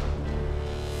child.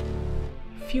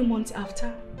 A few months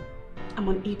after, I'm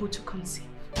unable to conceive.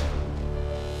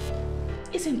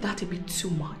 Isn't that a bit too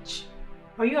much?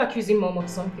 Are you accusing Mom of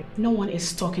something? No one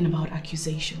is talking about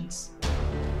accusations.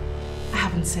 I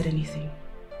haven't said anything.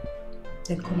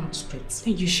 Then come out straight.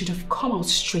 Then you should have come out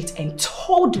straight and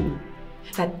told me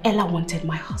that Ella wanted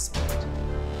my husband.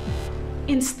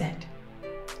 Instead,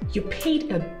 you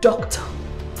paid a doctor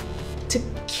to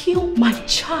kill my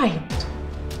child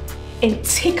and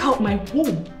take out my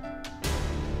womb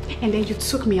And then you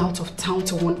took me out of town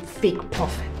to one fake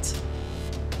prophet.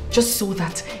 Just so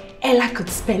that Ella could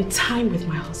spend time with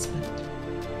my husband.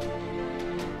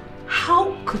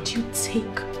 How could you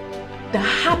take the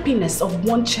happiness of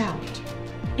one child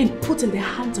and put in the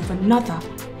hands of another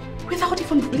without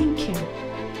even blinking?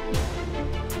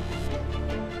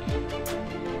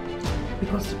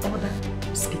 Because the other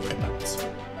you speak about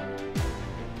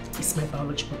is my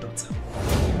biological daughter.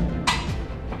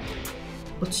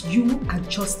 But you are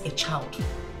just a child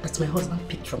that my husband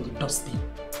picked from the dustbin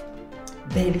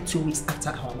barely 2 weeks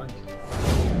after our marriage.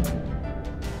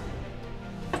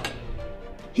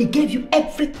 He gave you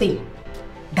everything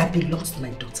that belongs to my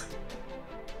daughter.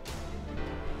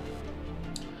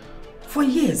 For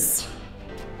years,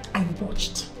 I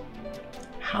watched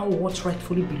how what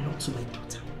rightfully belonged to my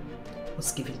daughter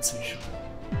was given to you.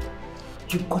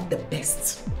 You got the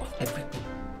best of everything.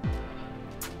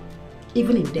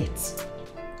 Even in death,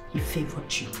 he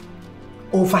favored you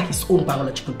over his own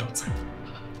biological daughter.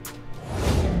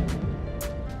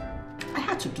 I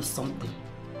had to do something.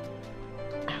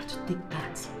 I had to take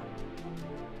that,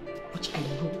 which I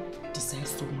know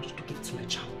desires so much to give to my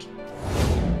child.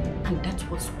 And that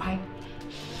was why,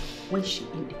 when she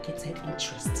indicated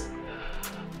interest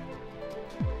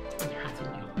in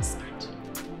having your husband,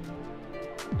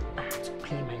 I had to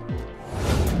play my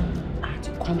role. I had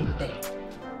to come in there.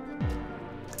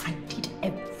 I did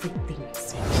everything I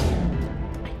said.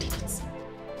 I did it.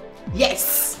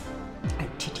 Yes, I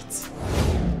did it.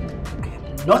 I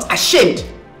am not ashamed.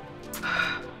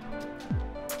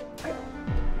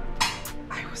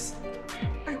 I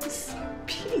was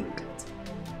piqued.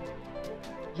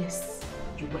 Yes,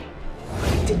 you were.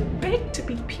 I didn't beg to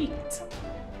be picked.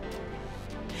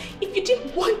 If you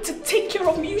didn't want to take care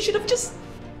of me, you should have just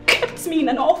kept me in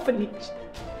an orphanage.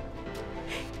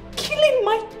 Killing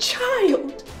my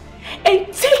child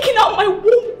and taking out my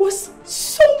womb was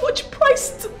so much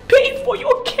price to pay for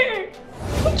your care.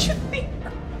 Don't you think?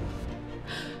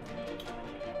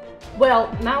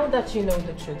 Well, now that you know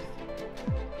the truth,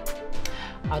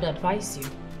 I'd advise you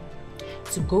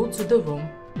to go to the room,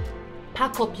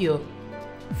 pack up your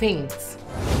things,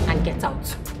 and get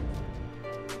out.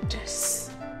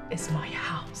 This is my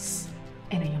house,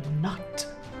 and I am not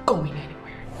going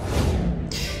anywhere.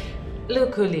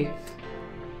 Look, Olive.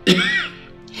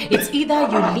 It's either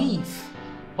you leave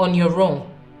on your own,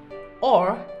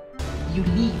 or you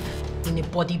leave in a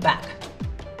body bag.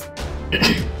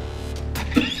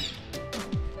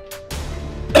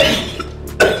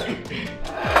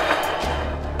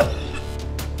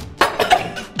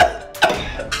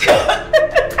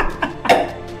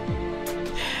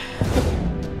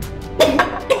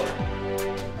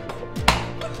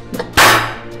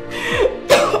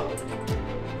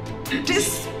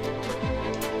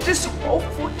 This raw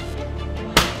food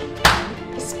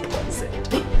is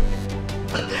poisoned.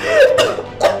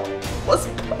 Was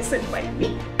poisoned by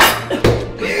me.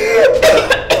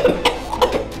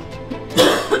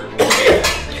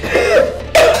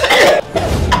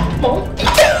 Mom?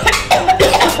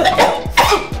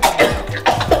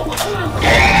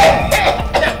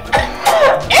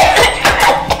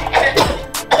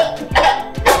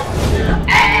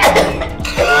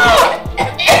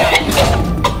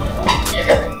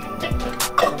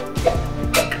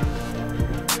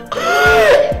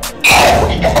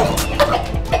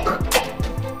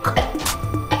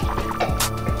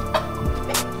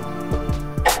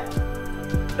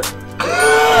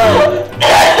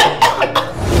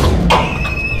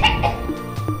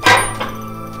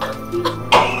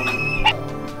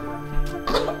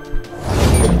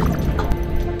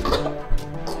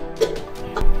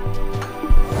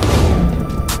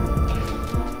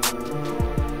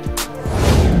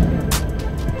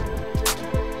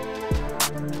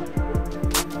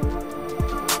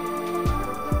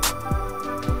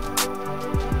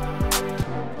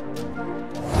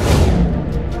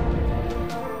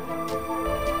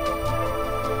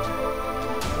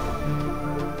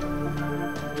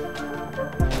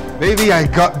 Baby, I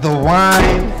got the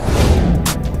wine